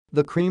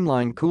The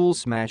Creamline Cool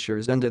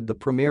Smashers ended the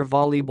Premier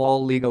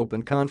Volleyball League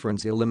Open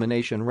Conference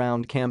elimination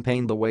round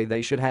campaign the way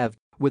they should have,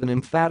 with an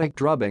emphatic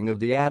drubbing of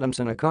the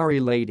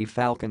Adamson-Akari Lady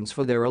Falcons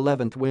for their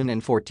 11th win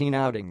in 14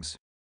 outings.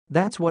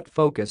 That's what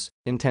focus,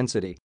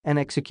 intensity, and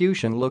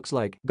execution looks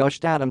like,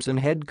 gushed Adamson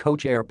head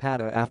coach Air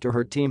Padda after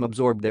her team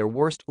absorbed their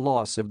worst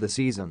loss of the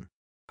season.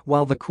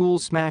 While the Cool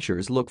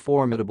Smashers look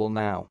formidable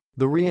now,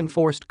 the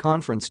reinforced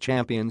conference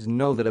champions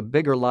know that a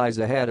bigger lies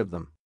ahead of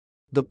them.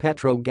 The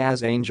Petro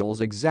Gazz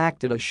Angels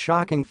exacted a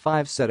shocking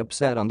 5-set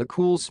upset on the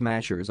Cool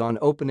Smashers on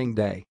opening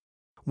day.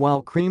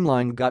 While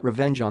Creamline got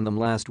revenge on them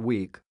last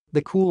week,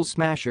 the Cool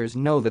Smashers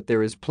know that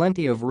there is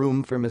plenty of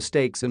room for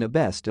mistakes in a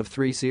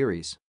best-of-3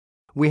 series.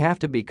 We have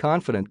to be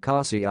confident,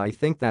 Cassie. I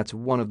think that's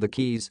one of the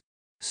keys.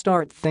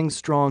 Start things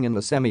strong in the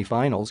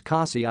semifinals,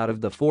 Cassie. Out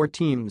of the 4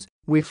 teams,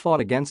 we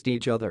fought against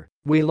each other,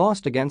 we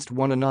lost against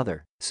one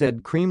another,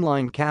 said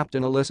Creamline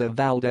captain Alyssa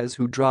Valdez,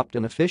 who dropped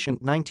an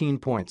efficient 19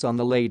 points on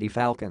the Lady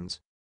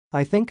Falcons.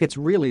 I think it's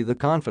really the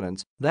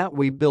confidence that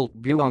we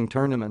built buong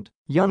tournament,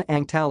 yun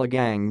ang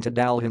talagang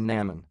tadalhin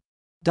namin.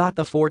 The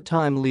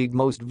 4-time league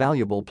most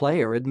valuable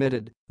player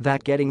admitted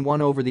that getting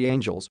one over the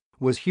Angels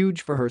was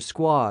huge for her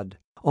squad,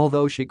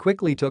 although she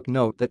quickly took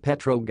note that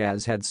Petro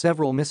Gazz had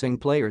several missing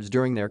players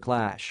during their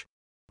clash.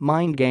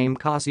 Mind game,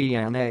 Cassie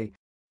yan a.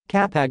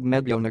 Kapag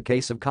medyo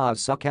nakasabka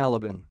sa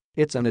kalaban,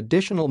 it's an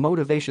additional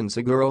motivation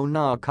siguro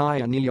na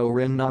kaya niyo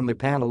rin na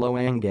mapanalo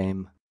ang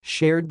game,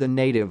 shared the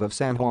native of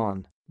San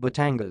Juan,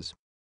 Batangas.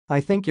 I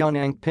think yun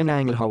ang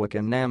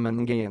pinanghawakan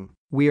naman ngayon.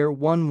 We're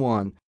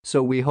 1-1,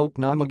 so we hope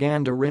na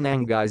maganda rin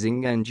ang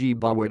gizing ng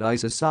bawat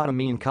isa sa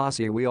amin,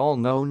 kasi we all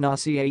know na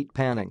si 8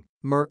 panang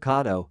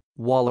mercado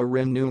wala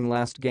rin noong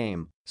last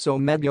game, so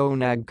medyo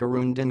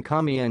nagkaroon din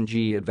kami ng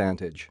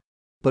advantage.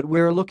 But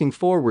we're looking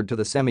forward to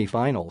the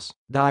semifinals.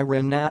 Di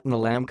rin natin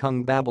alam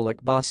kung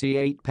babalik ba si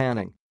 8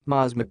 panang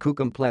mas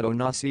makukumpleto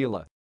na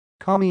sila.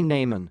 Kami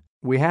naman,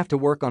 we have to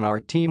work on our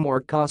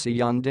teamwork, kasi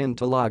yun din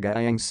talaga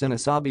ang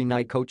sinasabi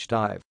ni Coach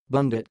Dive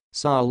Bundit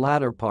sa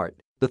latter part,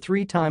 the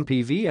 3-time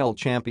PVL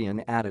champion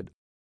added.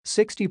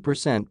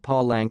 60% pa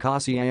lang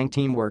kasi ang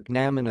teamwork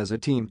namin as a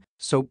team,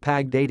 so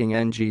pagdating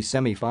ng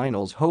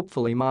semifinals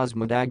hopefully mas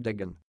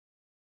madagdagan.